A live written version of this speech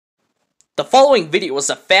The following video was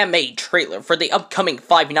a fan-made trailer for the upcoming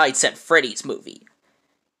Five Nights at Freddy's movie.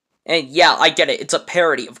 And yeah, I get it, it's a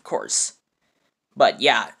parody, of course. But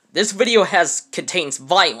yeah, this video contains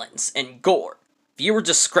violence and gore. Viewer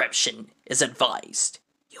discretion is advised.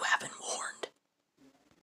 You have been warned.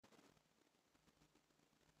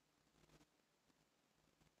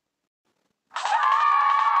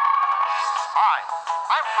 Hi,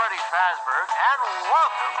 I'm Freddy Fazbear, and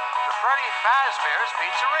welcome to Freddy Fazbear's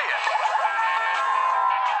Pizzeria.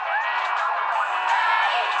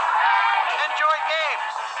 Enjoy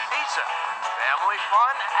games, pizza, family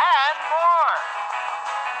fun, and more.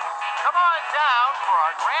 Come on down for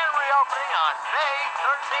our grand reopening on May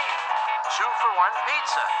 13th. 2-for-1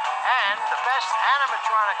 pizza and the best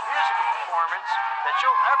animatronic musical performance that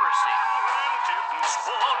you'll ever see.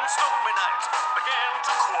 One stormy night began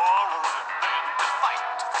to quarrel and then to fight.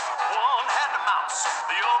 One had a mouse,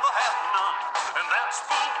 the other had none, and that's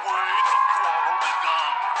the way the quarrel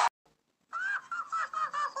begun.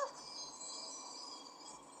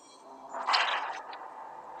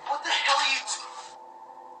 What the hell are you doing?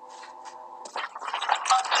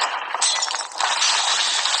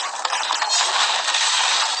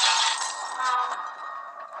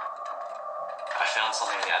 I found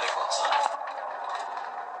something in the attic last night.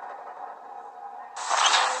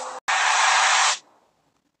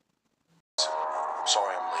 I'm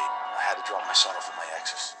sorry I'm late. I had to drop my son off at my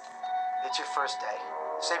ex's. It's your first day.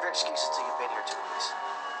 Save your excuses till you've been here 2 weeks.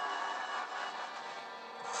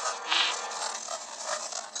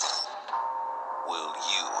 Will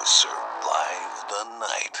you survive the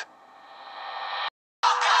night?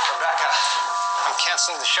 Rebecca, I'm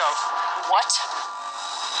canceling the show. What?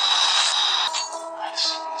 I've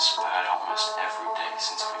seen this bird almost every day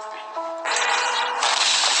since we've been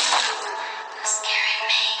Scaring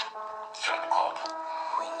me. from the club.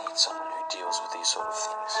 We need someone who deals with these sort of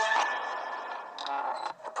things.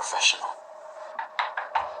 A professional.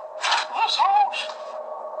 What's house?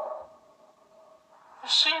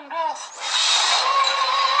 I've seen death.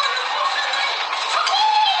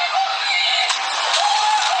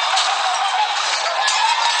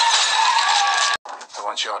 I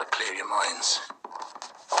want you all to clear your minds.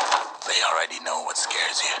 They already know what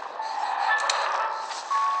scares you.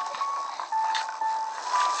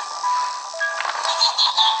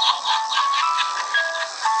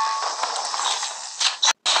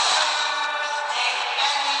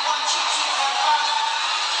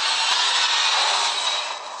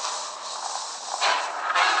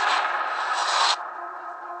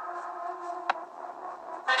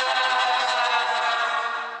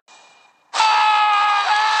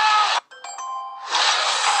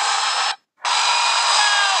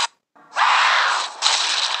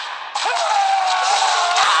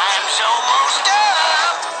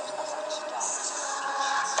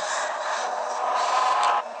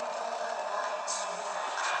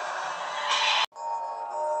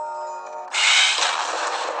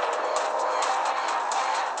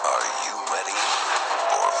 Are you ready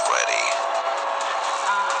for Freddy?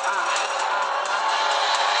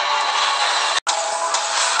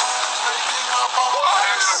 Why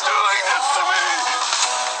are you doing this to me?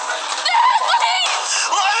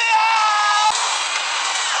 Let me out!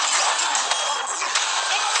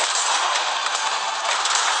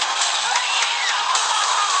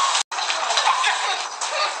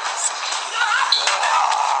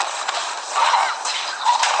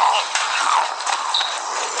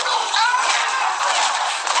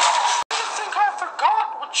 I think I forgot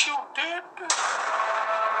what you did.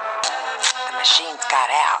 The machines got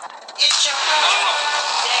out. It's your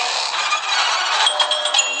birthday.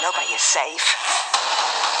 Nobody is safe.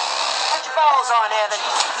 Put your balls on, Evan.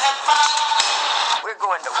 We're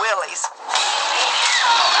going to Willie's.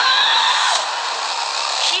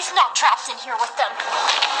 He's not trapped in here with them.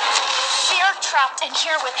 They're trapped in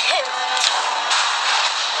here with him.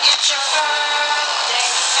 It's your birthday,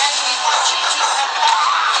 and we want you to have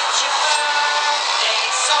fun. It's your birthday,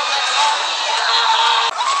 so let's party out.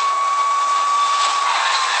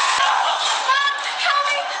 Mom, help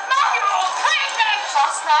me! Mom, you were all playing games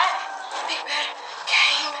last night. Big Bird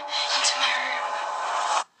came into my room.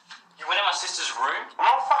 You went in my sister's room? I'm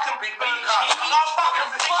not fucking Big Bird. I'm not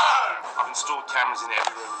fucking Big Bird. I've installed cameras in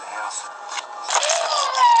every room in the house.